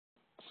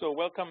So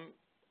welcome,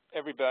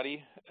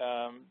 everybody.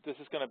 This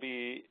is going to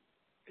be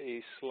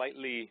a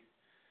slightly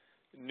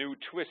new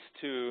twist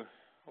to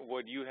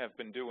what you have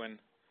been doing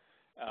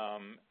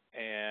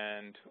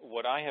and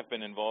what I have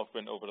been involved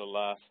in over the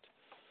last,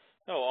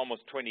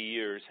 almost 20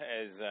 years,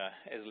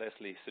 as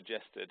Leslie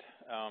suggested.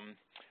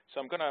 So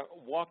I'm going to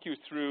walk you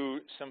through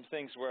some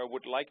things where I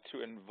would like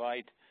to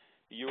invite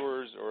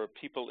yours or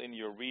people in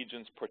your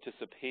region's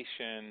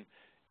participation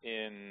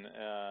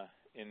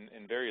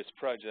in various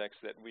projects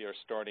that we are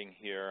starting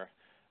here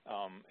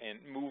and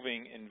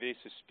moving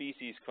invasive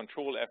species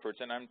control efforts.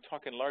 And I'm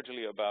talking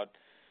largely about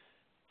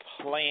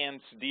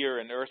plants, deer,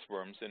 and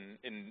earthworms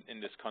in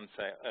this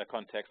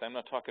context. I'm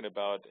not talking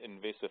about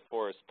invasive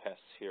forest pests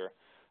here,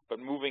 but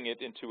moving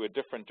it into a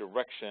different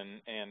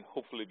direction and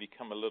hopefully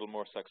become a little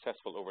more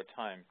successful over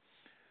time.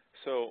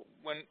 So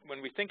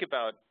when we think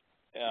about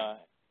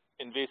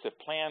invasive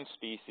plant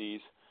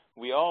species,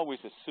 we always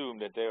assume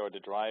that they are the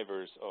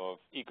drivers of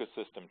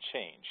ecosystem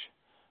change.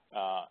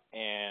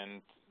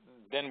 And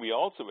then we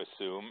also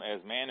assume,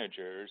 as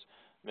managers,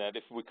 that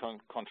if we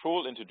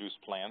control introduced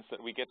plants,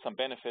 that we get some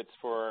benefits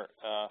for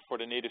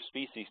the native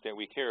species that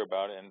we care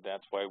about, and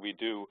that's why we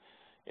do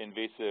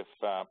invasive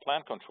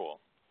plant control.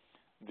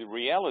 The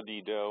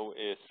reality, though,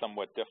 is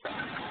somewhat different.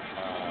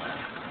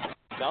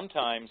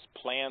 Sometimes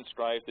plants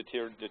drive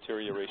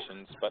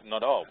deteriorations, but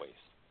not always.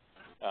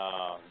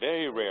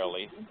 Very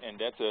rarely, and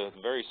that's a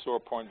very sore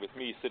point with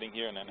me sitting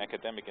here in an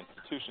academic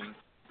institution,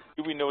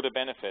 do we know the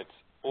benefits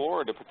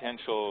or the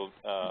potential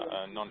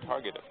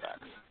non-target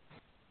effects,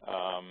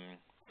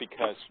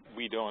 because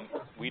we don't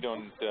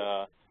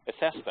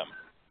assess them.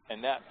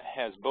 And that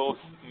has both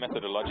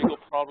methodological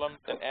problems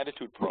and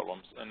attitude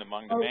problems and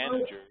among the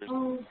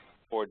managers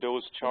or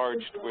those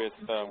charged with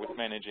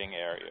managing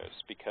areas,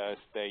 because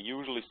they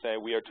usually say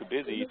we are too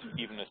busy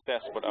to even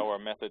assess what our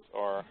methods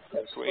are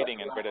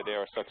creating and whether they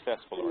are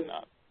successful or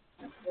not.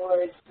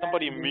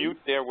 Somebody mute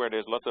there where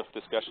there's lots of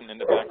discussion in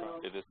the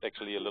background. It is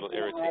actually a little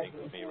irritating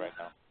for me right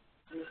now.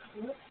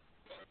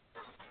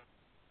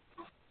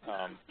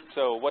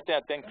 So what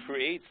that then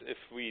creates, if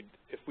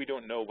we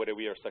don't know whether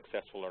we are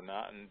successful or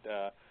not,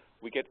 and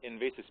we get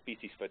invasive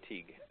species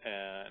fatigue.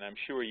 And I'm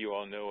sure you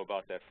all know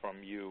about that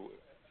from you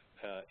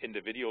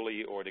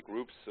individually or the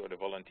groups or the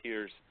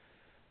volunteers.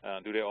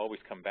 Do they always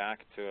come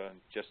back to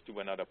just do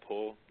another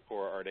pull,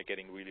 or are they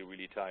getting really,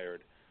 really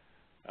tired?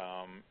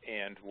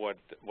 And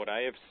what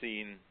I have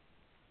seen,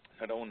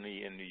 not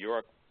only in New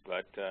York,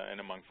 but and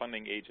among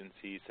funding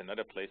agencies and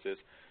other places,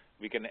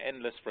 we get an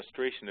endless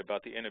frustration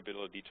about the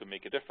inability to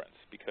make a difference,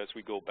 because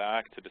we go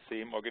back to the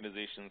same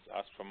organizations,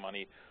 ask for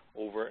money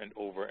over and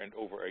over and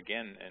over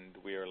again, and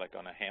we are like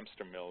on a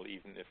hamster mill.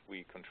 Even if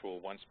we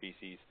control one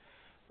species,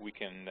 we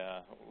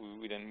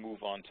then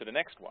move on to the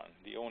next one.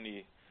 The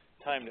only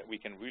time that we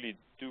can really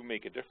do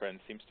make a difference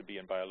seems to be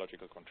in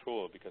biological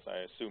control, because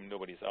I assume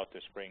nobody's out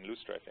there spraying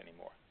loosestrife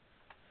anymore.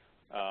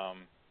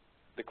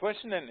 The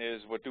question then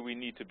is, what do we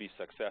need to be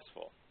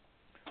successful?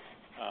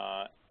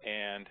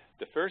 And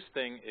the first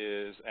thing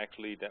is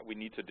actually that we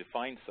need to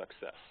define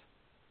success.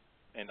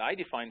 And I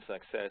define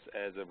success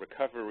as a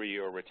recovery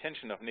or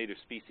retention of native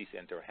species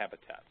and their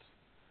habitats.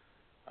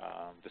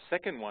 The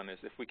second one is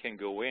if we can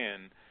go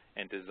in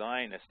and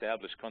design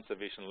established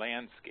conservation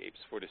landscapes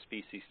for the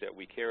species that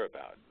we care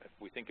about. If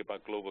we think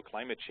about global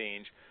climate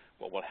change,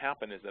 what will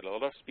happen is that a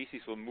lot of species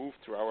will move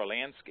through our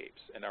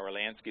landscapes, and our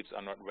landscapes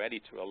are not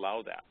ready to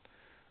allow that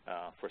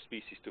for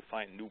species to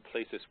find new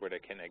places where they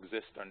can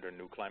exist under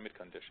new climate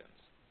conditions.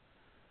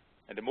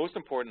 And the most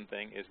important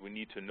thing is we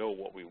need to know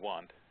what we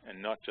want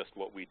and not just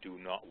what we do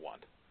not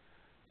want.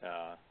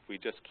 If we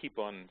just keep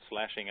on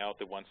slashing out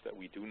the ones that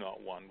we do not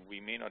want, we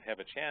may not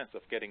have a chance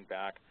of getting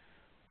back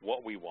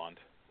what we want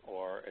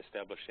or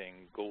establishing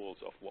goals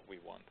of what we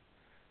want.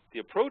 The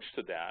approach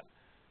to that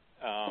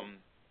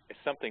is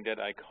something that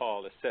I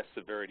call assess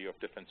severity of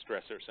different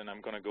stressors, and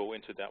I'm going to go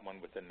into that one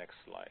with the next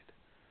slide.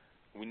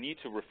 We need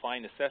to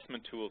refine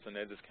assessment tools, and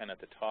that is kind of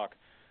the talk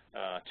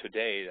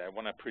today. I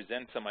want to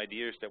present some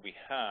ideas that we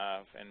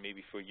have, and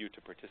maybe for you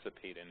to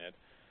participate in it,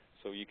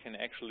 so you can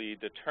actually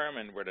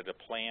determine whether the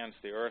plants,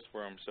 the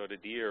earthworms, or the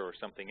deer, or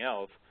something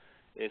else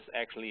is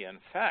actually, in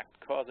fact,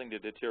 causing the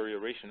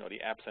deterioration or the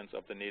absence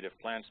of the native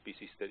plant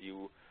species that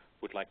you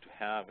would like to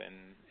have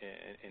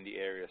in the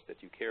areas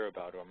that you care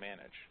about or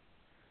manage.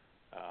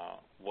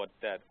 What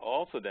that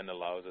also then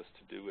allows us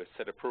to do is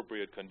set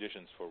appropriate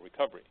conditions for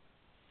recovery.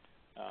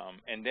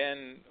 And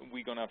then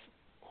we're going to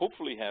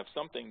hopefully have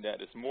something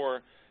that is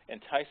more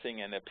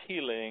enticing and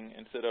appealing.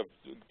 Instead of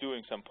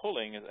doing some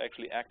pulling, is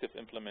actually active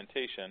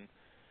implementation,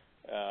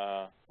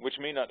 which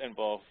may not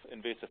involve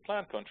invasive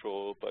plant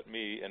control, but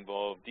may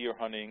involve deer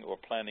hunting or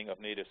planting of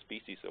native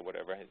species or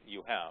whatever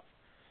you have.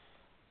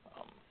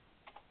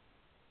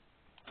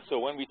 So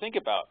when we think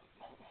about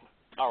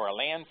our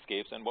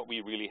landscapes, and what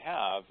we really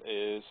have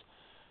is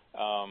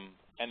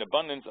an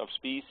abundance of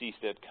species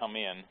that come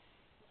in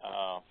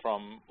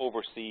from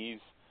overseas,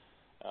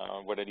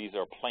 whether these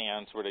are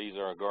plants, whether these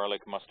are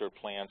garlic mustard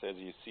plants, as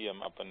you see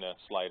them up on the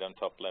slide on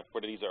top left,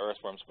 whether these are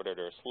earthworms, whether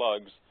they're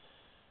slugs,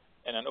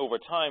 And then over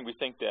time, we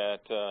think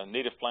that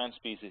native plant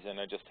species, and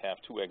I just have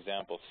two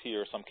examples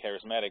here, some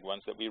charismatic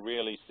ones that we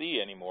rarely see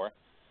anymore,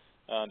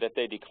 that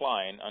they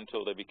decline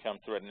until they become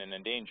threatened and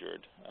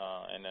endangered,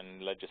 and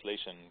then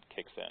legislation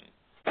kicks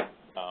in.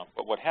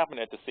 But what happened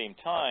at the same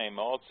time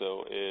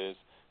also is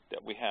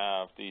that we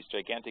have these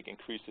gigantic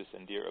increases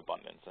in deer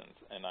abundance,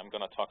 and I'm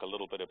going to talk a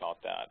little bit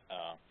about that.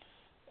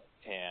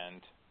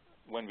 And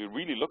when we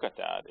really look at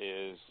that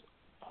is,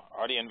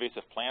 are the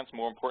invasive plants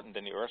more important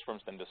than the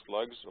earthworms, than the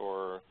slugs,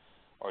 or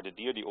are the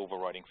deer the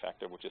overriding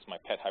factor, which is my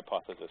pet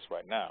hypothesis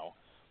right now.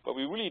 But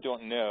we really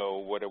don't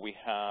know whether we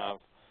have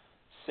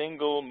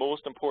single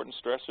most important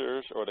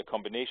stressors or the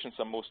combinations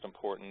are most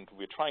important.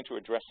 We're trying to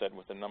address that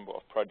with a number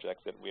of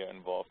projects that we are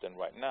involved in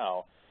right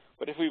now.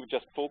 But if we would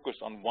just focus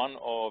on one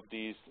of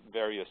these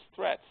various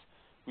threats,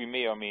 we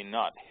may or may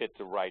not hit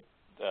the right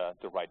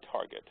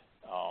target.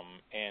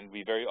 And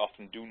we very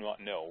often do not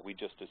know. We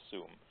just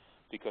assume,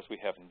 because we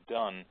haven't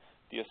done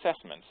the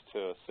assessments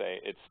to say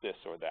it's this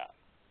or that.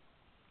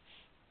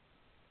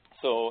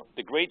 So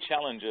the great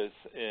challenges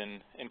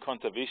in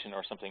conservation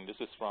are something. This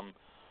is from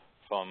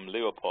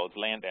Leopold's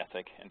Land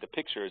Ethic, and the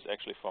picture is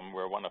actually from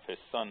where one of his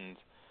sons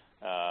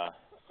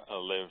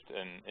lived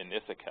in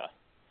Ithaca.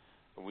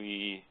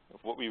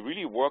 What we're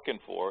really working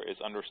for is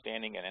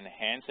understanding and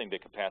enhancing the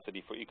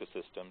capacity for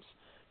ecosystems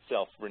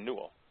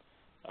self-renewal.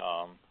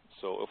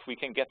 So if we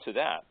can get to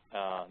that,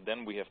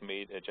 then we have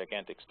made a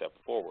gigantic step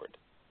forward.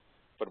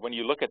 But when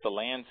you look at the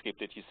landscape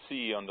that you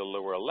see on the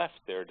lower left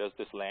there, does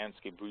this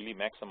landscape really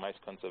maximize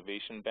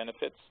conservation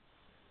benefits?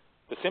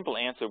 The simple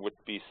answer would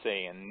be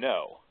saying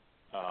no,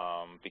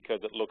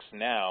 because it looks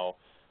now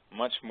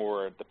much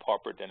more the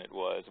pauper than it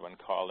was when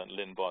Carl and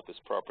Lynn bought this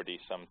property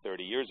some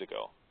 30 years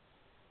ago.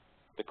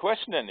 The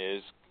question then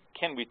is,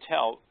 can we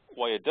tell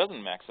why it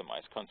doesn't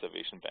maximize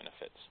conservation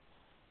benefits?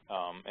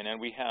 And then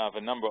we have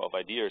a number of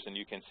ideas, and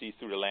you can see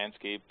through the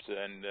landscapes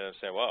and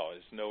say, well,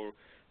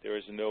 there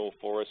is no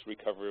forest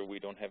recovery. We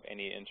don't have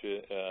any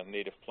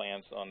native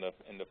plants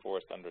in the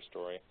forest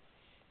understory.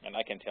 And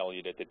I can tell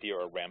you that the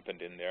deer are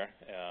rampant in there,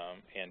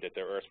 and that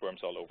there are earthworms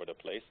all over the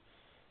place.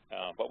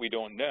 But we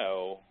don't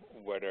know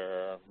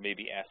whether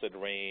maybe acid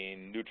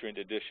rain, nutrient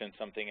addition,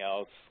 something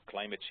else,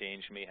 climate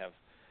change may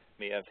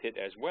have hit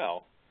as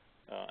well.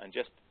 And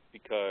just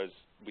because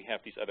we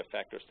have these other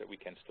factors that we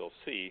can still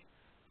see,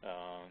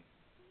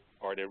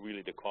 are they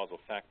really the causal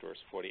factors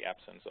for the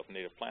absence of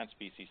native plant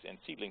species and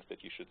seedlings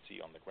that you should see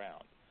on the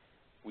ground?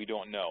 We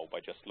don't know by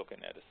just looking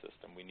at a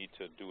system. We need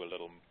to do a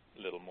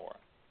little more.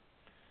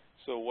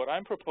 So what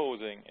I'm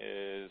proposing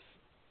is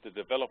the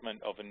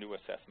development of a new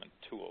assessment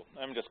tool.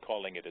 I'm just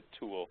calling it a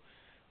tool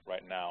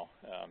right now.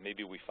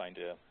 Maybe we find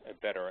a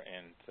better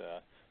and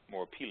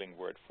more appealing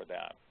word for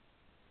that.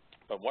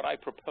 But what I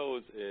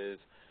propose is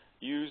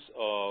use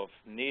of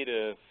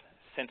native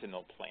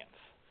sentinel plants,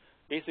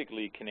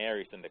 basically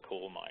canaries in the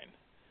coal mine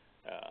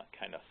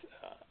kind of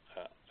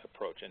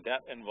approach. And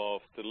that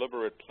involves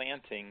deliberate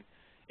planting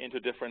into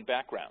different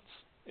backgrounds.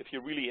 If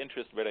you're really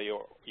interested whether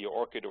your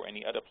orchid or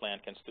any other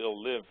plant can still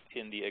live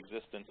in the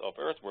existence of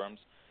earthworms,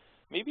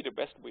 maybe the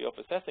best way of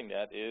assessing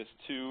that is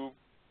to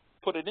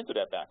put it into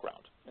that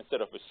background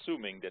instead of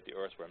assuming that the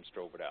earthworms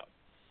drove it out.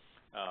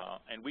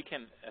 And we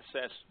can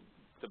assess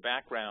the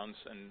backgrounds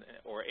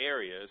or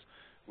areas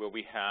where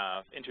we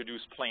have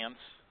introduced plants,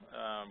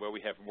 where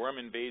we have worm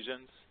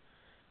invasions,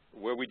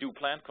 where we do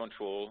plant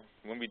control,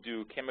 when we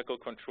do chemical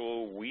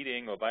control,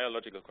 weeding, or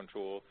biological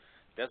control.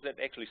 Does that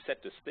actually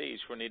set the stage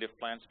for native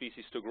plant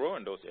species to grow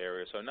in those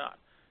areas or not?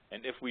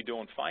 And if we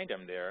don't find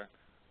them there,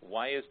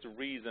 why is the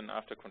reason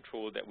after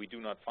control that we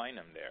do not find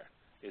them there?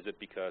 Is it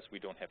because we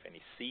don't have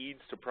any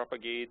seeds to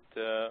propagate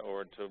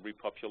or to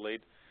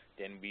repopulate?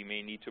 Then we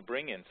may need to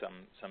bring in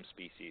some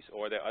species.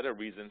 Or there are other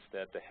reasons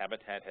that the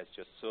habitat has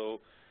just so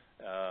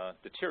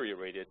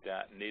deteriorated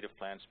that native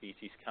plant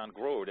species can't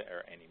grow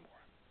there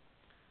anymore.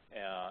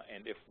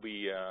 And if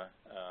we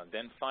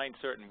then find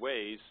certain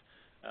ways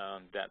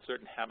that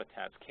certain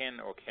habitats can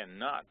or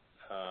cannot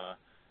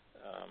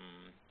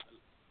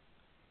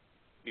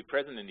be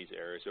present in these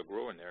areas or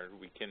grow in there,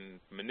 we can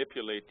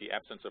manipulate the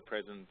absence or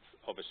presence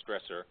of a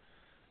stressor,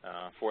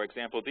 for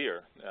example,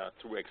 deer,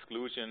 through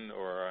exclusion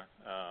or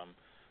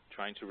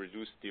trying to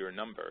reduce deer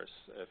numbers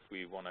if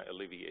we want to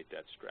alleviate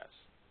that stress.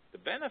 The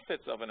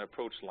benefits of an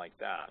approach like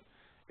that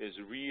is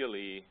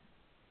really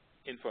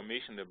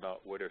information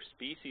about whether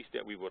species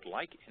that we would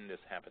like in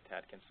this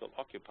habitat can still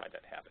occupy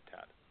that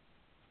habitat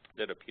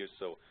that appears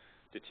so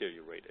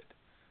deteriorated.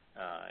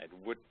 It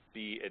would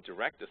be a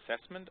direct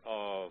assessment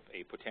of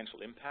a potential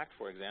impact,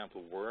 for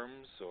example,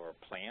 worms or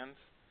plants.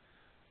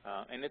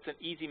 And it's an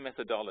easy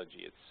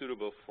methodology. It's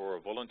suitable for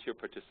volunteer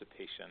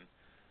participation.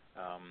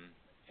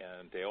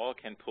 And they all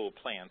can pull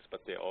plants,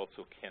 but they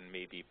also can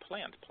maybe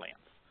plant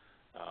plants.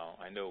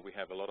 I know we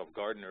have a lot of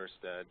gardeners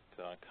that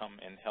come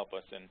and help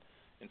us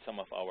in some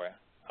of our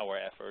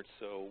efforts,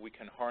 so we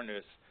can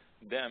harness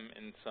them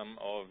in some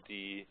of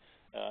the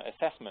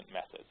assessment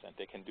methods, and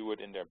they can do it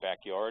in their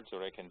backyards, or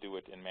they can do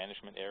it in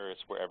management areas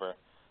wherever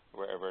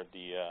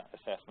the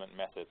assessment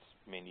methods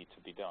may need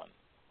to be done.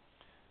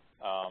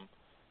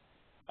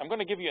 I'm going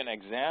to give you an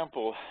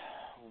example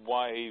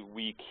why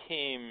we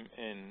came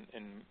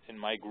in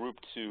my group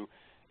to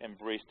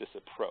embrace this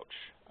approach.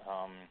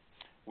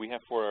 We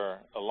have for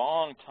a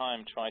long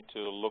time tried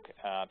to look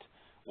at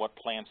what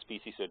plant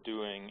species are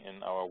doing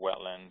in our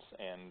wetlands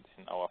and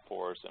in our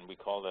forests, and we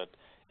call that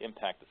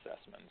impact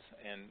assessments.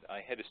 And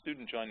I had a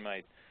student join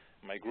my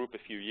group a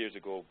few years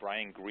ago,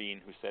 Brian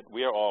Green, who said,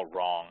 we are all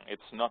wrong.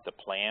 It's not the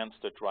plants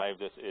that drive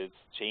this, it's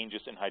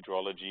changes in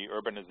hydrology,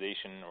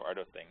 urbanization, or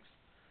other things.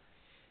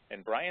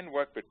 And Brian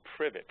worked with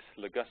privet,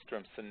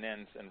 ligustrum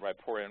sinense, and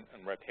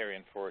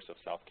riparian forests of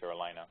South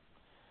Carolina.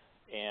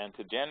 And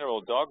the general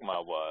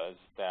dogma was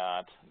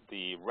that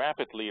the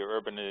rapidly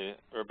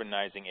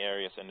urbanizing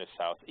areas in the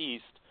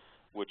southeast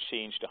would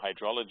change the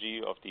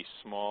hydrology of these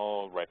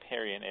small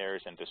riparian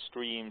areas into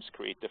streams,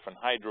 create different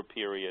hydro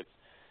periods,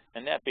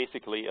 and that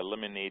basically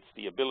eliminates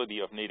the ability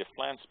of native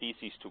plant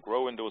species to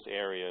grow in those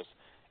areas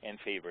and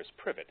favors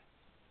privet.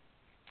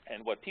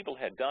 And what people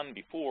had done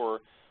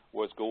before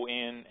was go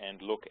in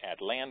and look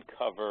at land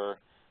cover,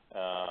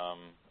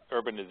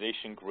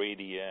 urbanization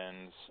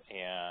gradients,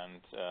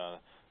 and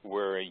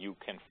where you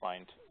can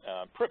find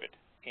privet.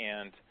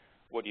 And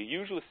what you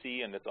usually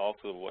see, and that's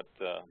also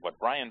what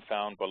Brian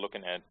found by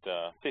looking at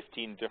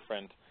 15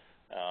 different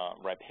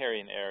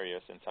riparian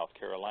areas in South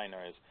Carolina,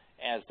 is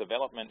as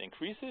development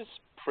increases,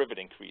 privet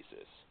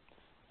increases.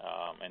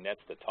 And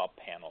that's the top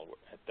panel.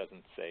 It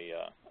doesn't say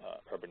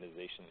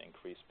urbanization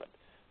increase, but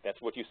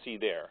that's what you see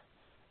there.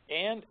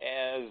 And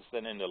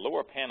then in the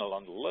lower panel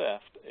on the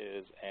left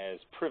is as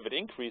privet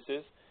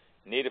increases,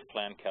 native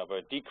plant cover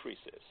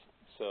decreases.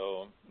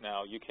 So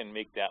now you can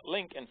make that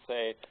link and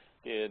say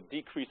the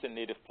decrease in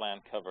native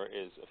plant cover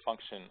is a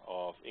function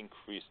of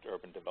increased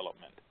urban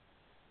development.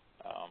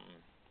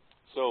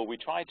 So we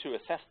tried to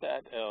assess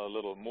that a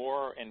little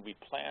more, and we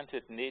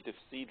planted native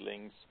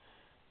seedlings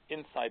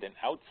inside and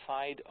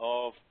outside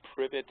of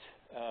privet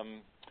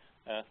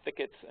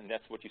thickets, and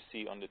that's what you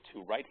see on the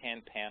two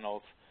right-hand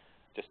panels.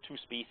 Just two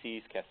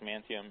species,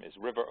 Casmantium is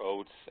river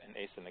oats, and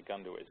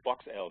Acenegundo is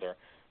box elder.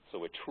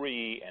 So a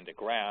tree and a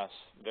grass,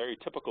 very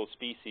typical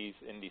species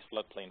in these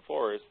floodplain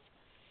forests.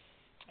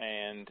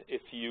 And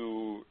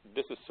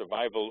this is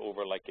survival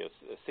over like a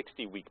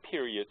 60-week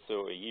period,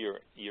 so a year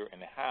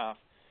and a half.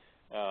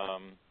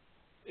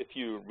 If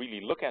you really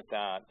look at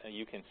that,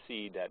 you can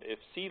see that if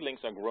seedlings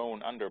are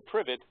grown under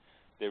privet,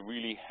 they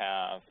really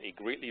have a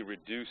greatly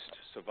reduced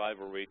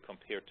survival rate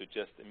compared to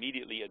just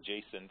immediately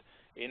adjacent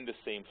in the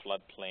same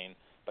floodplain,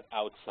 but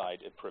outside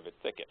a privet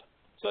thicket.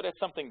 So that's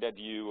something that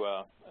you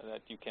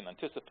can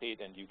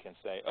anticipate, and you can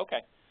say,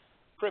 okay,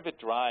 privet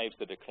drives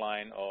the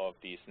decline of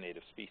these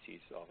native species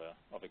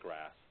of a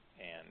grass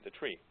and the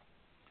tree.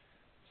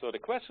 So the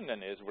question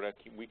then is whether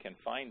we can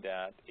find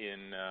that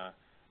in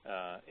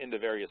the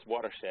various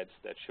watersheds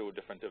that show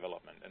different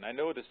development. And I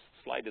know this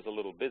slide is a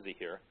little busy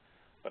here,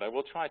 but I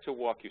will try to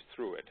walk you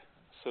through it.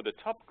 So the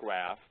top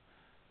graph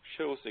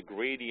shows a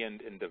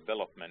gradient in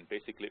development,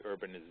 basically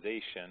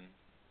urbanization,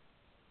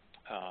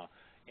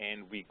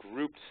 and we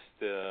grouped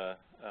the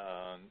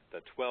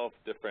 12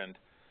 different.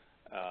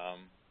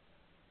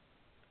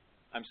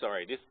 I'm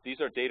sorry.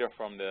 These are data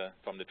from the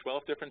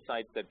 12 different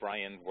sites that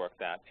Brian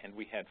worked at, and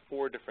we had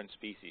 4 different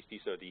species.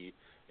 These are the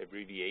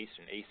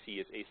abbreviation. AC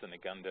is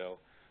Acenegundo.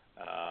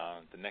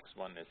 The next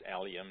one is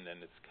Allium, then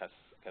it's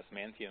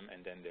Casmantium,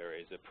 and then there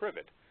is a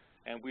privet.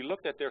 And we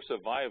looked at their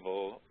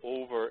survival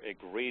over a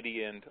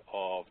gradient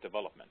of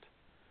development.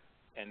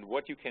 And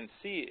what you can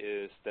see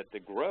is that the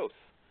growth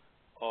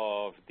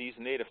of these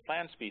native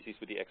plant species,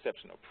 with the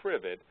exception of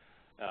privet,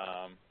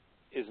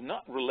 is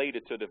not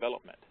related to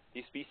development.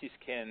 These species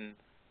can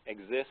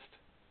exist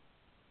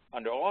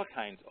under all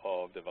kinds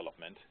of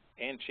development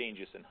and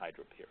changes in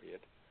hydro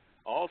period.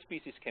 All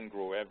species can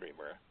grow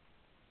everywhere.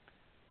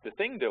 The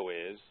thing, though,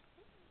 is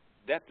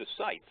that the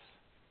sites,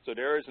 so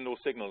there is no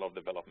signal of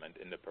development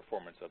in the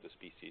performance of the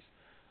species.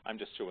 I'm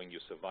just showing you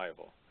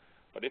survival.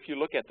 But if you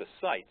look at the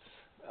sites,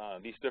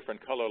 these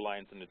different color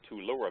lines in the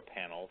 2 lower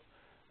panels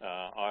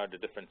are the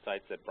different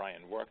sites that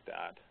Brian worked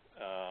at.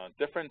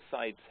 Different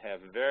sites have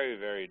very,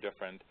 very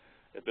different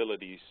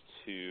abilities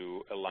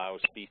to allow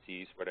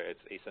species, whether it's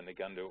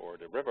Acenegundo or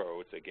the river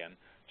oats again,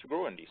 to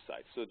grow in these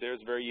sites. So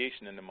there's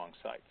variation in among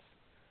sites,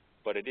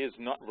 but it is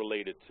not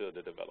related to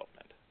the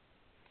development.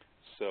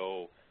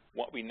 So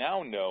what we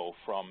now know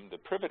from the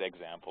privet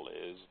example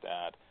is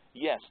that,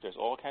 yes, there's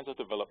all kinds of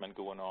development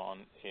going on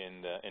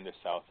in the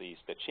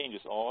southeast that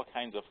changes all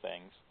kinds of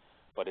things,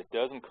 but it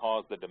doesn't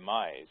cause the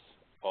demise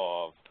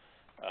of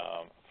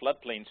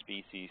floodplain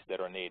species that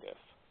are native.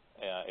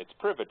 It's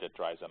privet that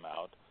drives them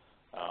out.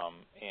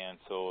 And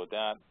so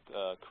that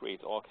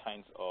creates all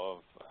kinds of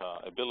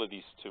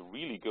abilities to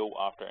really go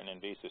after an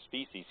invasive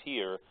species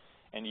here,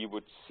 and you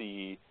would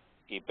see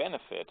a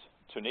benefit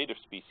to native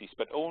species,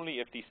 but only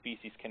if these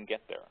species can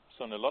get there.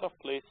 So in a lot of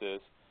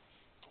places,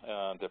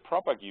 the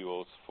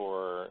propagules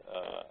for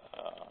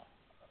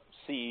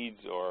seeds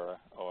or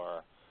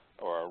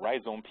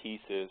rhizome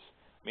pieces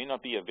may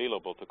not be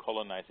available to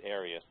colonize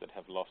areas that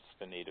have lost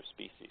the native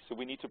species. So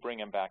we need to bring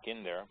them back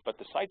in there, but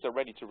the sites are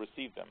ready to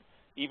receive them,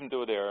 even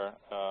though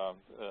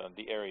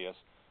the areas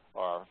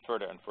are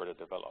further and further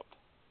developed.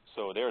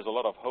 So there's a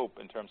lot of hope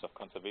in terms of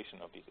conservation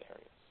of these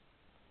areas.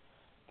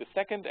 The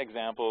second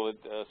example,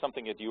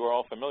 something that you are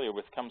all familiar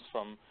with, comes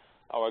from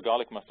our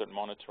garlic mustard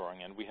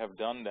monitoring, and we have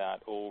done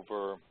that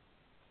over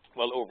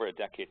a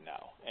decade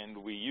now. And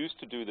we used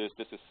to do this.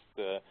 This is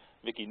the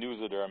Wiki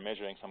Newsletter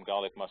measuring some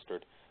garlic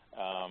mustard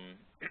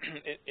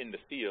in the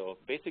field,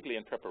 basically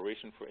in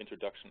preparation for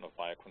introduction of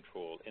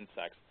biocontrol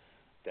insects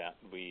that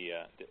we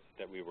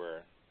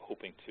were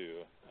hoping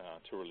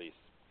to release.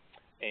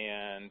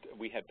 And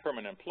we had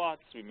permanent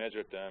plots. We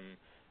measured them.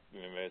 We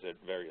measured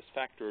various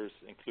factors,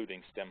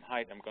 including stem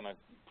height. I'm going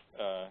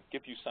to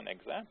give you some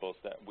examples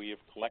that we have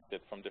collected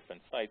from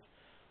different sites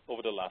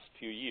over the last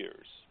few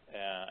years.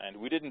 And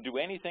we didn't do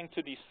anything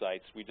to these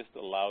sites. We just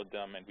allowed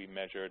them, and we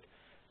measured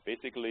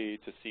basically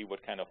to see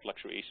what kind of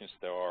fluctuations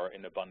there are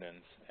in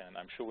abundance. And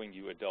I'm showing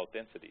you adult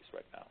densities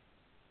right now.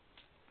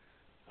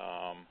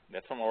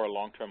 That's from our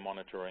long-term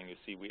monitoring. You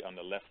see on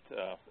the left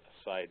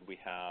side we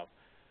have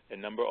a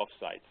number of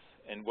sites.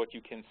 And what you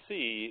can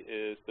see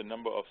is the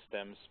number of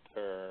stems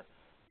per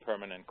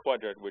permanent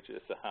quadrant, which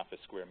is a half a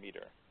square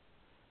meter.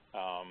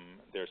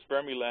 There's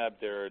Fermilab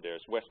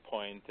there's West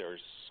Point,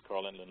 there's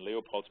Carlin and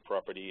Leopold's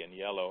property in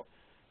yellow,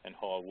 and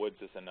Hall Woods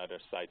is another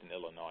site in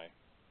Illinois.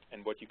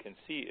 And what you can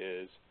see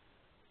is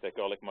that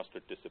garlic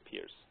mustard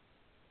disappears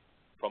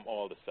from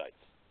all the sites.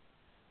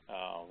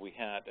 We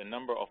had a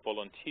number of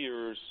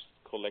volunteers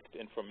collect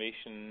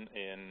information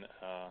in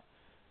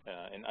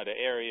other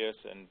areas,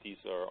 and these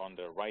are on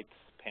the right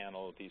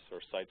panel. These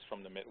are sites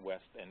from the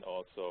Midwest and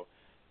also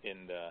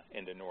in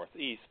the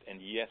Northeast.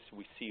 And yes,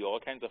 we see all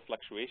kinds of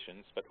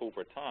fluctuations, but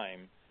over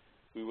time,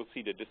 we will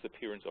see the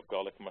disappearance of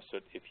garlic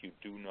mustard if you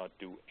do not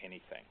do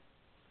anything.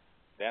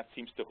 That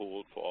seems to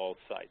hold for all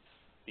sites.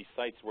 These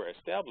sites were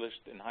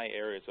established in high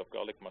areas of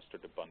garlic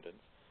mustard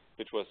abundance,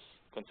 which was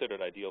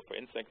considered ideal for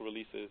insect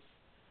releases.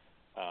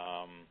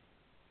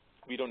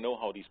 We don't know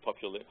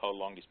how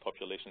long these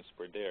populations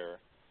were there,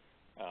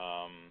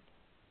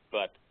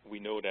 but we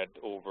know that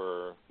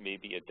over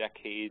maybe a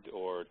decade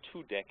or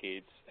 2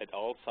 decades, at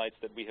all sites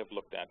that we have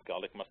looked at,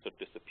 garlic mustard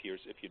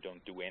disappears if you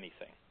don't do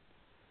anything.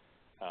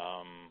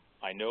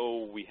 I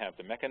know we have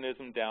the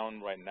mechanism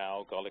down right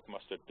now. Garlic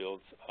mustard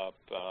builds up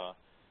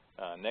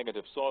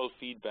negative soil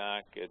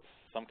feedback. It's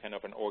some kind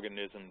of an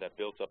organism that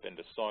builds up in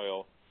the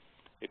soil.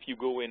 If you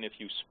go in, if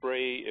you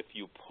spray, if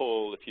you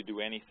pull, if you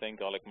do anything,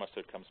 garlic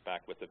mustard comes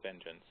back with a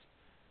vengeance.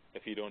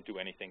 If you don't do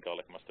anything,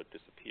 garlic mustard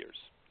disappears.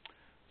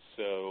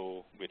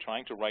 So we're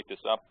trying to write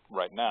this up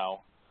right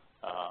now.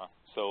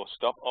 So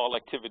stop all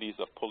activities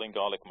of pulling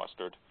garlic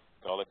mustard.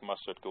 Garlic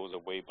mustard goes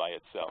away by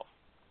itself.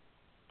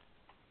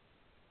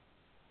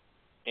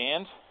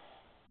 And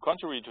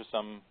contrary to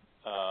some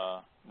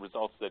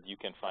results that you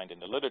can find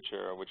in the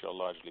literature, which are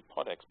largely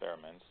pot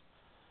experiments,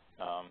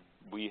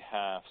 we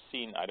have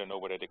seen, I don't know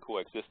whether the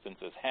coexistence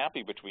is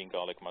happy between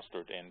garlic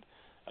mustard and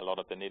a lot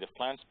of the native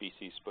plant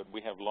species, but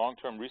we have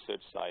long-term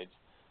research sites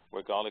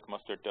where garlic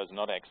mustard does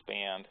not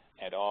expand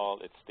at all.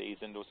 It stays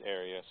in those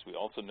areas. We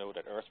also know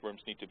that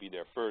earthworms need to be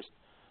there first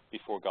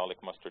before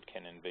garlic mustard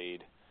can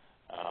invade.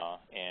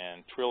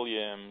 And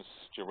trilliums,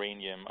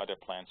 geranium, other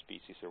plant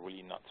species are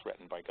really not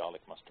threatened by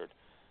garlic mustard.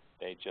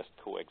 They just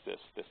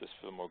coexist. This is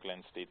Fillmore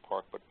Glen State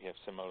Park, but we have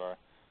similar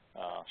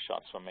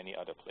shots from many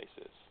other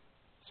places.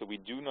 So we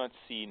do not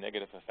see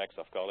negative effects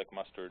of garlic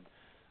mustard,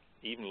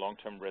 even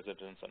long-term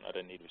residence on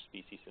other native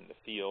species in the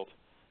field.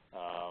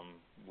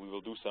 We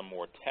will do some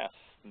more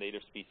tests.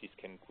 Native species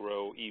can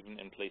grow even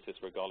in places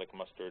where garlic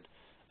mustard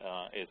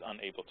is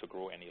unable to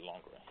grow any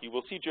longer. You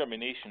will see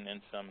germination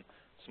and some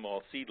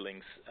small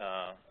seedlings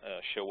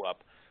show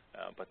up,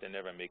 but they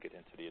never make it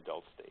into the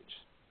adult stage.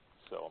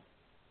 So,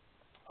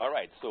 all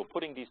right, so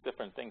putting these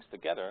different things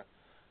together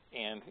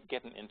and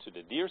getting into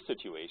the deer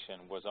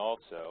situation was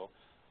also,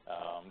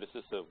 this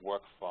is the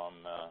work from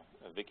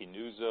Vicky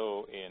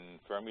Nuzzo in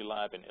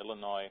Fermilab in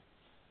Illinois,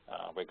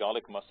 where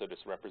garlic mustard is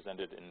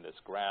represented in this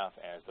graph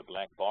as the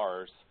black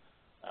bars.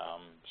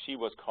 She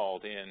was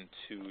called in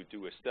to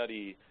do a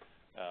study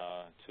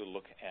to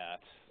look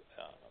at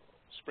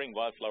spring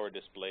wildflower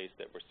displays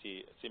that were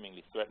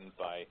seemingly threatened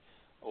by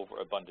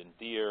overabundant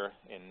deer.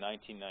 In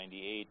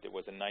 1998, there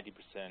was a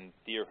 90%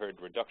 deer herd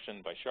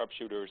reduction by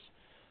sharpshooters,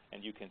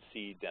 and you can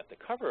see that the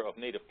cover of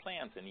native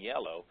plants in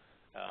yellow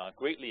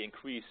greatly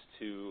increased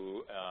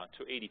to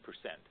 80%.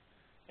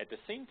 At the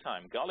same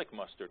time, garlic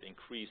mustard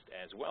increased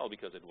as well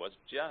because it was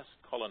just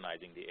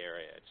colonizing the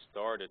area. It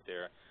started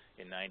there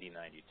in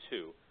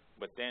 1992,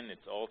 but then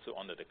it's also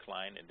on the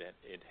decline, and that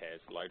it has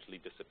largely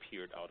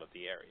disappeared out of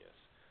the areas.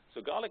 So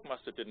garlic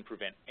mustard didn't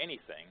prevent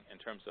anything in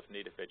terms of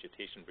native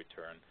vegetation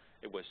return.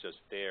 It was just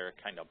there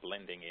kind of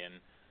blending in,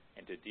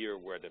 and the deer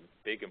were the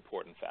big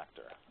important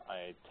factor.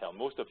 I tell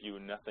most of you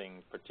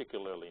nothing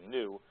particularly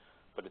new,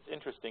 but it's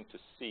interesting to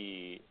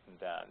see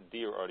that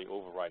deer are the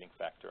overriding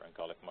factor, and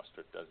garlic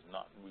mustard does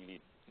not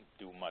really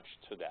do much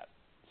to that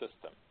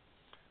system.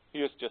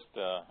 Here's just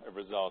a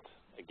result,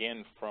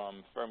 again,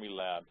 from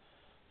Fermilab,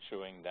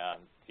 showing that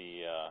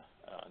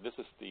this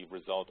is the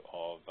result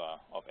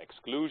of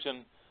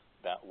exclusion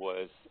that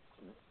was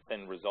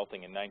then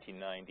resulting in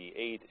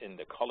 1998 in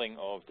the culling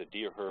of the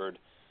deer herd.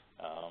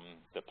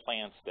 The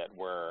plants that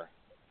were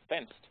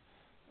fenced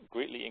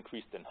greatly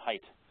increased in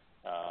height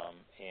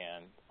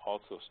and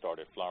also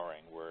started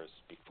flowering, whereas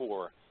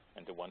before,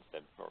 and the ones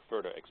that were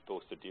further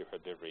exposed to deer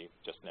herbivory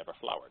just never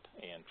flowered.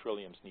 And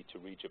trilliums need to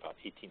reach about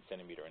 18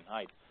 centimeter in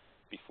height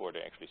before they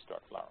actually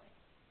start flowering.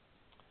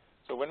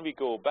 So when we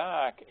go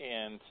back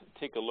and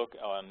take a look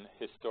on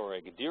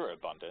historic deer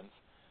abundance,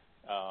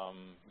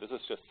 this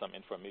is just some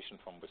information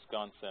from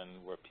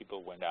Wisconsin, where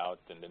people went out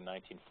in the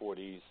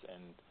 1940s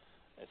and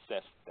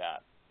assessed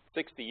that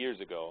 60 years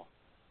ago,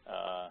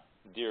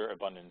 deer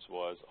abundance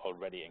was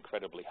already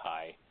incredibly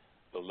high,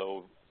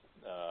 below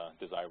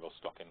desirable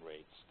stocking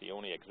rates. The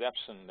only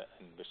exception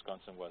in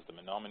Wisconsin was the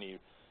Menominee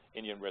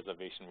Indian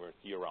Reservation, where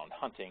year-round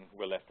hunting,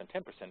 where less than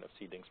 10% of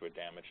seedlings were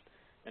damaged,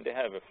 and they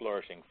have a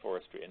flourishing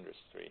forestry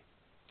industry.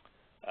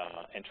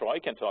 And Troy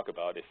can talk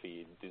about, if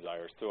he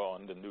desires to,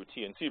 on the new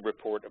TNC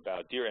report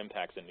about deer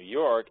impacts in New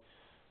York.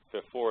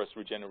 The forest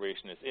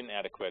regeneration is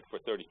inadequate for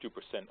 32%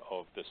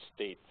 of the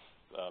states,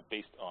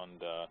 based on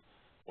the,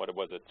 what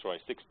was it, Troy,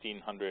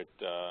 1,600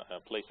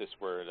 places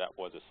where that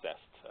was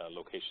assessed,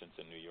 locations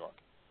in New York.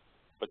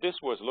 But this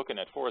was looking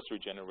at forest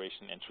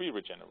regeneration and tree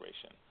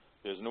regeneration.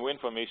 There's no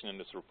information in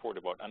this report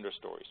about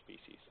understory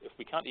species. If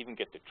we can't even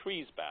get the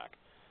trees back,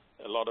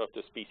 a lot of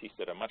the species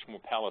that are much more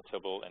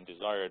palatable and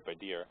desired by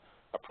deer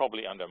are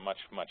probably under much,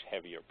 much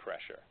heavier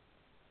pressure.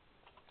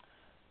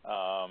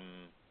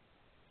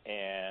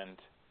 And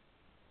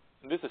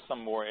this is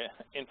some more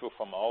info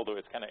from Aldo.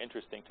 It's kind of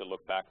interesting to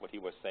look back what he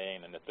was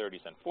saying in the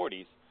 30s and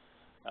 40s.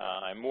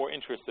 I'm more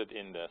interested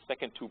in the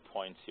second 2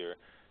 points here.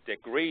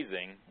 That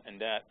grazing,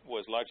 and that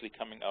was largely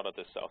coming out of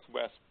the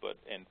Southwest,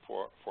 and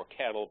for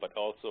cattle, but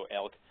also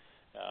elk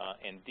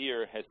and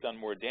deer, has done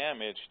more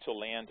damage to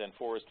land and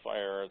forest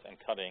fires and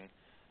cutting,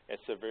 as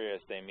severe as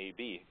they may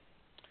be.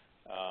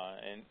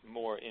 And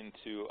more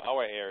into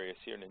our areas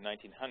here in the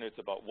 1900s,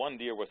 about 1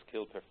 deer was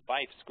killed per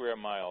 5 square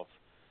miles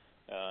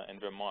in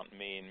Vermont,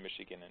 Maine,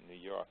 Michigan, and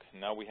New York.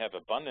 Now we have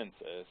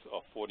abundances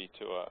of 40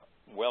 to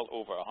well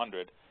over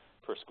 100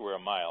 per square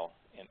mile,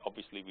 and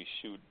obviously we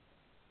shoot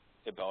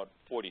about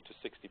 40 to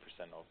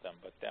 60% of them.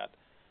 But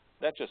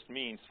that just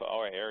means for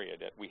our area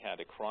that we had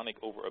a chronic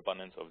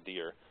overabundance of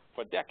deer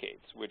for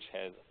decades, which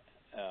has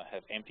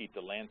emptied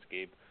the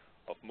landscape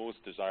of most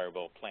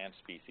desirable plant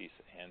species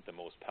and the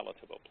most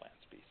palatable plant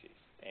species.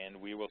 And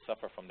we will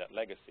suffer from that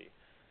legacy.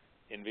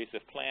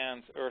 Invasive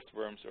plants,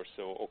 earthworms or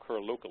so occur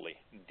locally.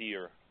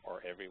 Deer are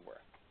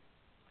everywhere.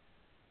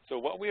 So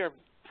what we are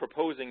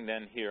proposing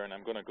then here, and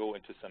I'm going to go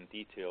into some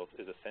details,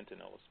 is a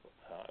sentinel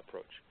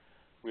approach.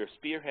 We have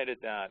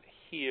spearheaded that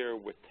here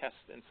with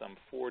tests in some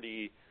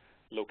 40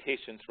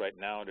 locations right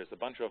now. There's a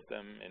bunch of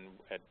them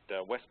at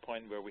West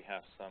Point, where we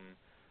have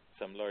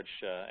some large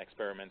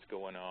experiments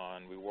going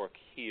on. We work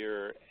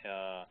here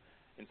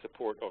in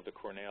support of the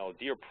Cornell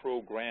Deer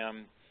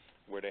Program,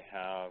 where they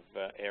have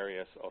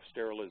areas of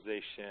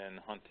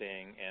sterilization,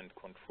 hunting, and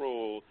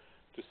control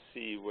to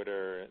see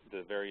whether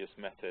the various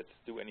methods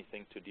do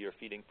anything to deer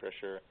feeding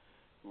pressure.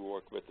 We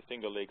work with the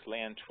Finger Lakes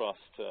Land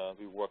Trust.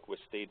 We work with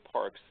state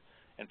parks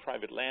and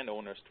private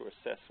landowners to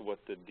assess what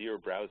the deer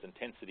browse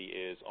intensity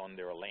is on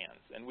their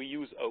lands. And we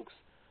use oaks,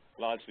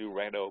 largely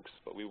red oaks,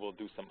 but we will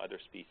do some other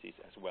species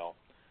as well.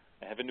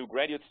 I have a new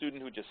graduate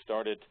student who just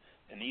started,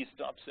 Anise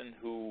Dobson,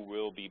 who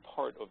will be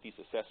part of these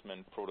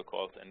assessment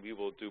protocols, and we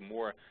will do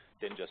more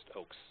than just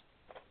oaks.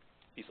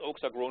 These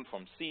oaks are grown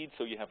from seeds,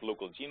 so you have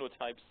local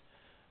genotypes.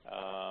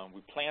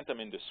 We plant them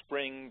in the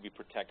spring. We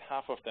protect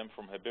half of them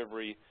from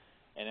herbivory,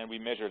 and then we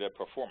measure their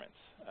performance.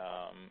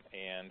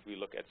 And we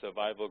look at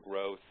survival,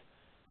 growth,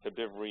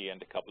 herbivory,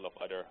 and a couple of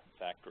other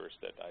factors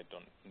that I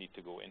don't need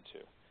to go into.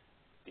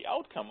 The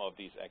outcome of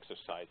these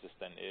exercises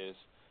then is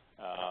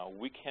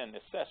we can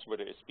assess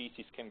whether a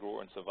species can grow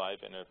and survive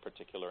in a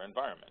particular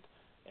environment.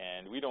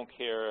 And we don't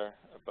care,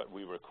 but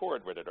we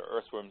record whether there are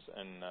earthworms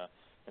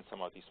in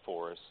some of these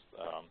forests,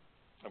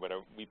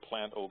 whether we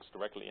plant oaks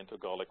directly into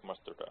garlic,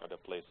 mustard, or other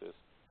places.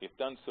 We've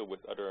done so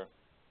with other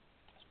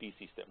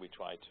species that we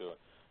try to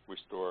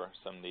restore,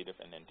 some native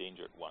and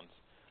endangered ones.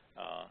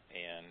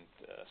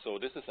 So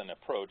this is an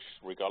approach,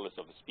 regardless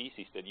of the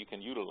species, that you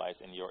can utilize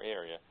in your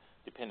area,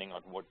 depending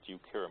on what you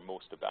care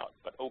most about.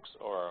 But oaks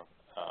are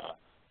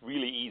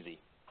really easy.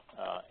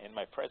 And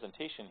my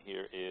presentation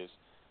here is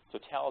to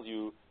tell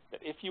you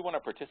that if you want to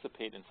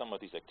participate in some of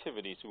these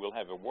activities, we will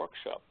have a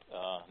workshop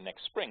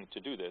next spring to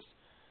do this.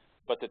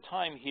 But the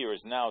time here is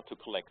now to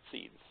collect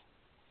seeds.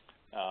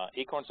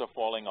 Acorns are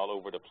falling all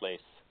over the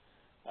place.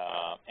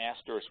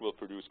 Asters will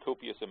produce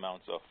copious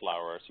amounts of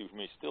flowers. You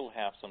may still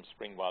have some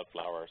spring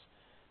wildflowers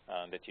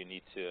that you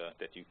need to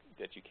that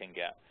you can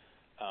get,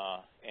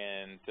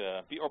 and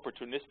be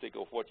opportunistic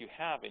of what you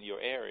have in your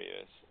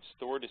areas.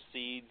 Store the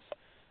seeds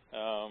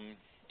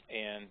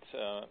and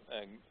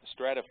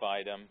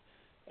stratify them,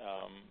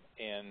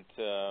 and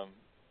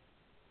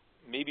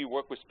maybe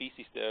work with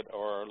species that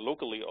are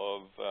locally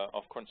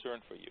of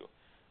concern for you.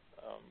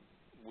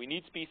 We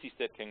need species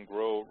that can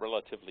grow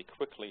relatively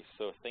quickly,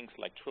 so things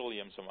like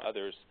trilliums and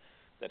others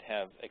that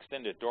have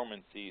extended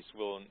dormancies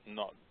will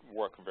not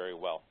work very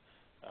well.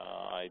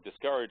 I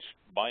discourage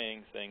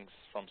buying things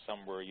from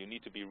somewhere. You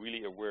need to be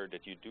really aware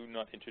that you do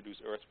not introduce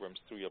earthworms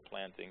through your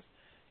plantings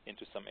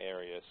into some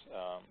areas,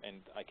 and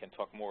I can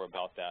talk more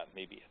about that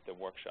maybe at the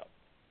workshop.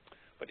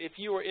 But if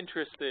you are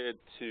interested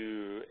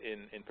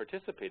in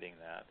participating in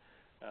that,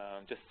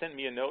 just send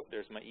me a note.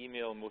 There's my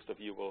email. Most of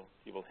you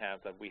will have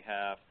that. We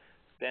have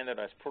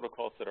standardized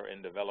protocols that are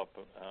in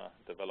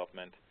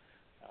development.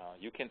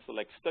 You can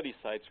select study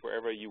sites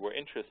wherever you were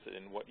interested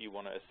in what you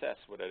want to assess,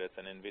 whether it's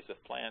an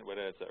invasive plant,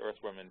 whether it's an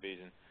earthworm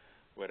invasion,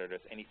 whether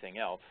there's anything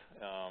else,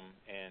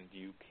 and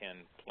you can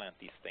plant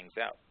these things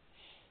out.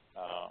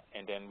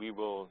 And then we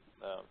will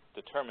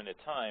determine a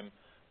time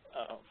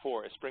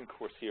for a spring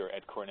course here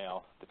at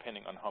Cornell,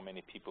 depending on how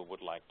many people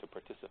would like to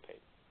participate.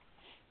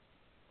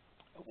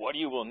 What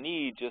you will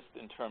need just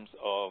in terms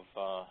of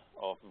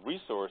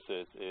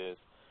resources is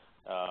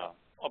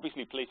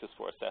obviously places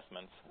for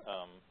assessments,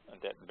 and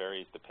that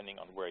varies depending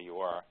on where you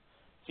are.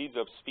 Seeds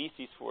of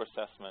species for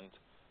assessment,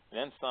 and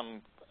then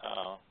some,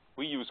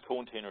 we use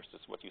containers,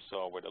 that's what you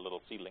saw where the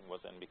little seedling was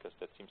in, because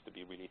that seems to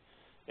be really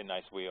a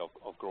nice way of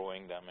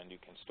growing them, and you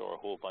can store a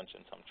whole bunch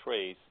in some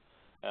trays,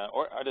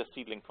 or other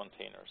seedling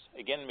containers.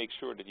 Again, make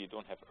sure that you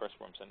don't have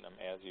earthworms in them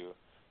as you're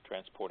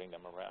transporting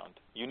them around.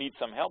 You need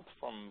some help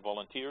from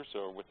volunteers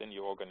or within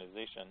your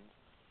organization.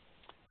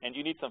 And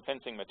you need some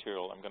fencing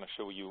material. I'm going to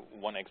show you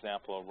one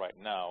example right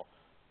now,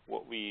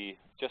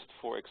 just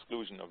for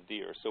exclusion of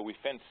deer. So we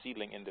fence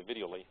seedlings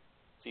individually,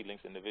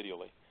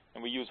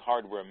 and we use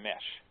hardware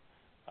mesh.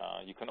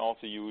 You can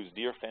also use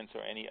deer fence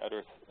or any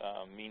other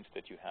means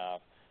that you have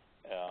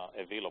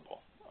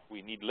available.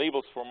 We need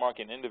labels for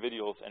marking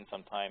individuals and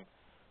some time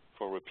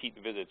for repeat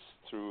visits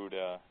through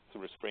the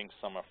spring,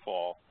 summer,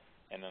 fall.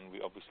 And then we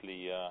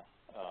obviously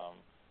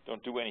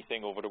don't do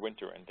anything over the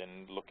winter and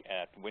then look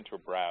at winter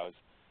browse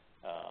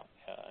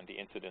and the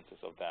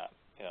incidences of that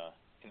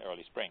in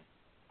early spring.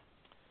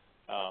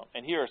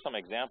 And here are some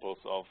examples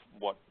of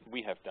what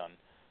we have done.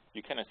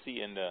 You kind of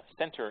see in the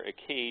center a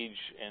cage,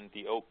 and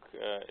the oak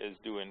is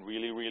doing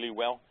really, really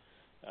well.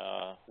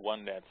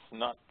 One that's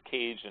not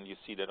caged, and you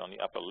see that on the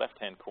upper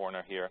left-hand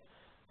corner here,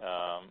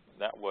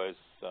 that was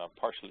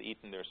partially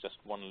eaten. There's just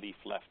one leaf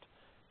left.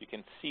 You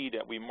can see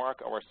that we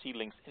mark our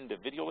seedlings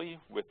individually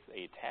with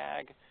a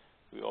tag.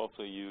 We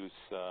also use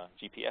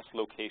GPS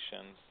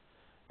locations.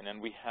 And then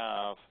we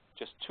have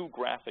just two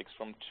graphics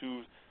from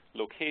two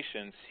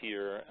locations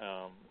here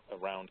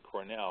around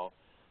Cornell,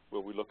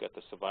 where we look at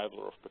the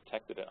survival of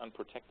protected and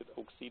unprotected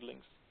oak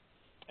seedlings.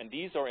 And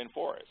these are in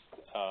forest.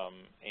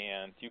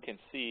 And you can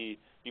see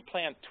we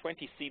plant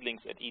 20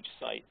 seedlings at each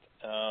site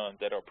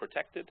that are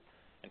protected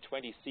and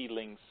 20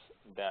 seedlings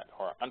that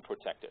are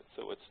unprotected.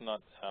 So it's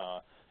not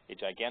a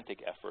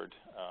gigantic effort.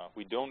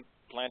 We don't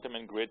plant them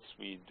in grids.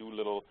 We do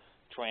little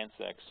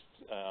transects,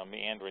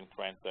 meandering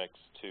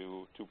transects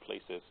to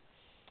places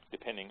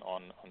depending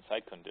on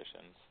site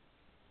conditions.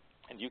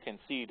 And you can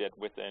see that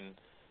within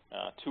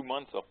 2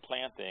 months of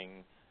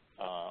planting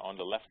on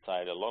the left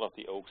side, a lot of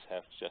the oaks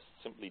have just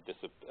simply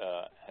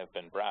have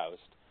been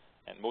browsed,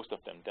 and most of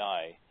them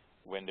die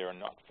when they're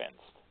not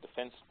fenced. The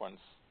fenced ones,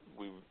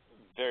 we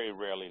very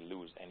rarely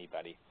lose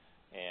anybody,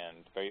 and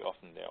very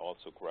often they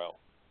also grow.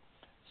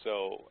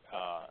 So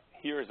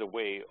here is a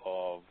way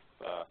of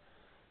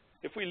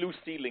if we lose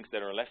seedlings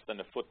that are less than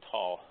a foot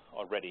tall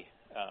already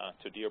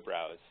to deer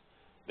browse,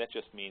 that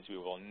just means we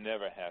will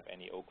never have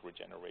any oak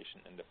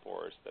regeneration in the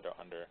forest that are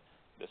under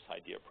this high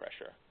deer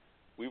pressure.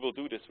 We will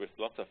do this with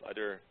lots of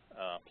other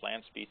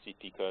plant species,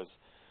 because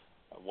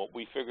what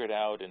we figured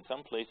out, in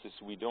some places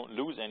we don't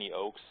lose any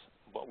oaks,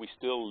 but we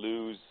still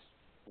lose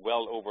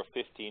well over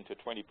 15 to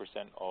 20%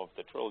 of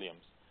the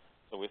trilliums.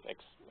 So we've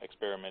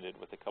experimented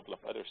with a couple of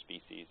other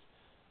species.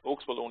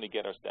 Oaks will only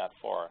get us that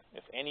far.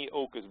 If any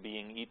oak is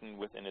being eaten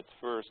within its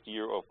first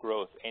year of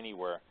growth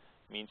anywhere,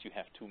 it means you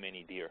have too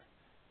many deer.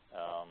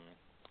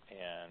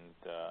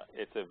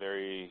 It's a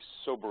very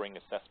sobering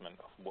assessment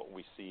of what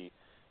we see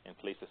in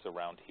places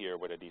around here,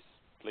 whether these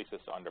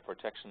places are under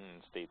protection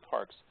in state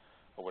parks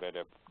or whether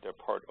they're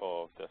part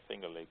of the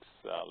Finger Lakes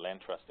Land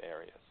Trust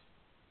areas.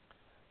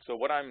 So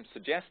what I'm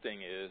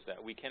suggesting is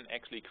that we can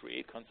actually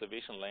create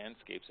conservation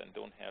landscapes and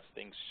don't have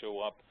things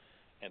show up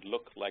and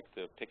look like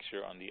the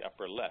picture on the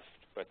upper left,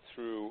 but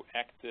through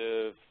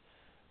active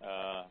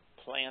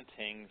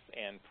plantings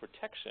and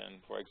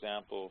protection, for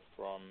example,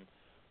 from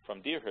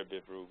deer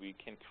herbivory, we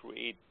can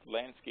create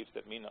landscapes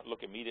that may not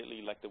look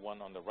immediately like the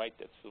one on the right,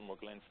 that's Fillmore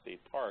Glen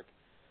State Park,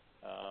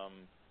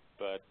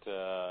 but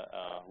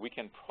we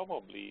can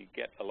probably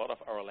get a lot of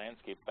our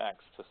landscape back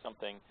to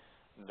something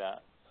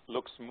that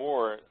looks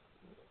more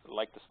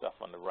like the stuff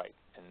on the right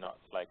and not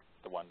like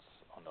the ones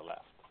on the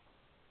left.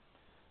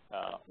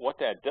 What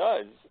that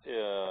does,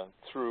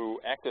 through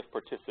active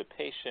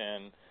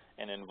participation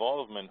and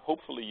involvement,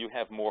 hopefully you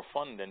have more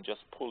fun than just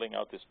pulling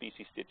out the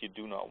species that you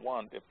do not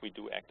want if we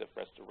do active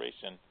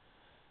restoration.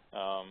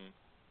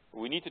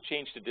 We need to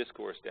change the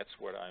discourse. That's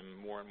what I'm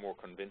more and more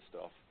convinced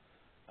of.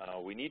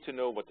 We need to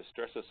know what the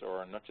stresses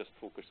are, not just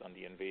focus on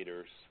the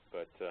invaders,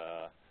 but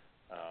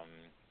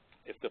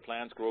if the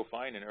plants grow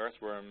fine in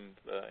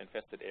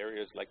earthworm-infested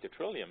areas like the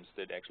trilliums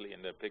did actually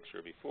in the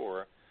picture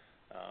before,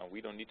 we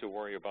don't need to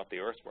worry about the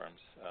earthworms.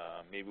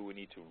 Maybe we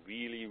need to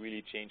really,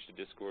 really change the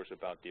discourse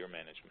about deer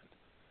management.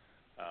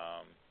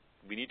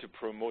 We need to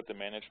promote the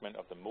management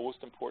of the most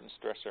important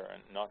stressor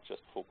and not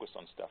just focus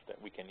on stuff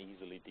that we can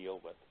easily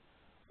deal with.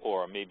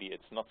 Or maybe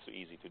it's not so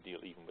easy to deal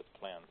even with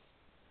plants.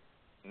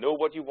 Know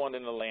what you want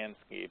in the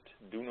landscape.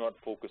 Do not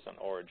focus on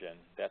origin.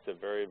 That's a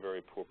very,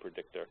 very poor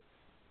predictor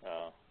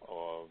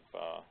of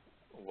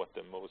what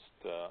the most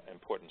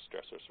important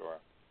stressors are.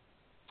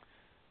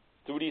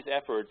 Through these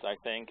efforts, I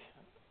think,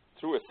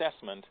 through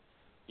assessment,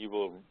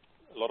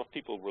 a lot of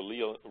people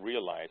will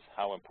realize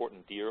how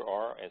important deer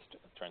are as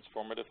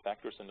transformative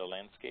factors in the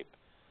landscape.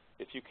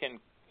 If you can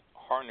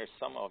harness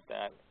some of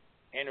that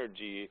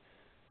energy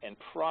and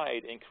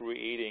pride in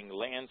creating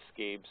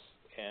landscapes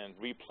and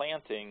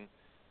replanting,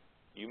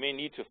 you may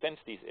need to fence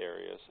these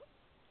areas.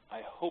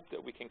 I hope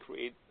that we can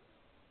create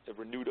a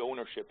renewed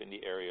ownership in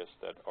the areas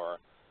that are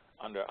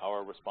under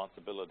our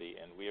responsibility,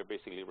 and we are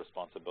basically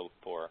responsible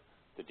for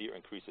the deer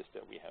increases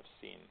that we have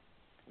seen.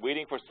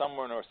 Waiting for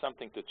someone or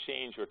something to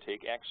change or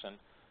take action,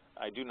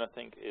 I do not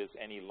think is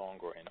any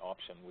longer an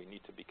option. We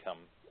need to become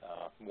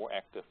more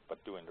active,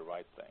 but doing the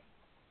right thing.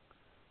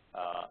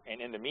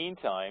 And in the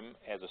meantime,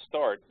 as a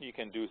start, you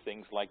can do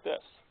things like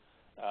this.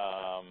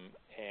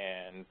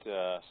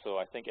 So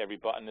I think every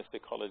botanist,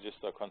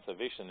 ecologist, or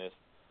conservationist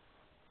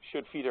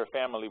should feed their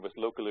family with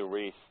locally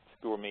raised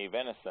gourmet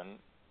venison,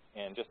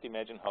 and just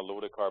imagine how low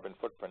the carbon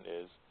footprint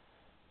is.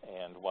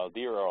 And while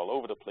deer are all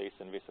over the place,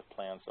 invasive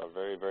plants are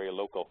very, very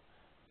local,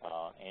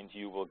 and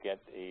you will get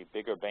a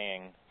bigger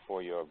bang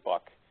for your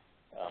buck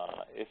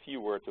if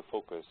you were to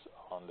focus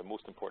on the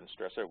most important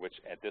stressor, which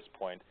at this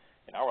point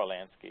in our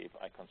landscape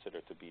I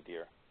consider to be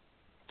deer.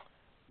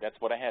 That's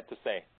what I had to say.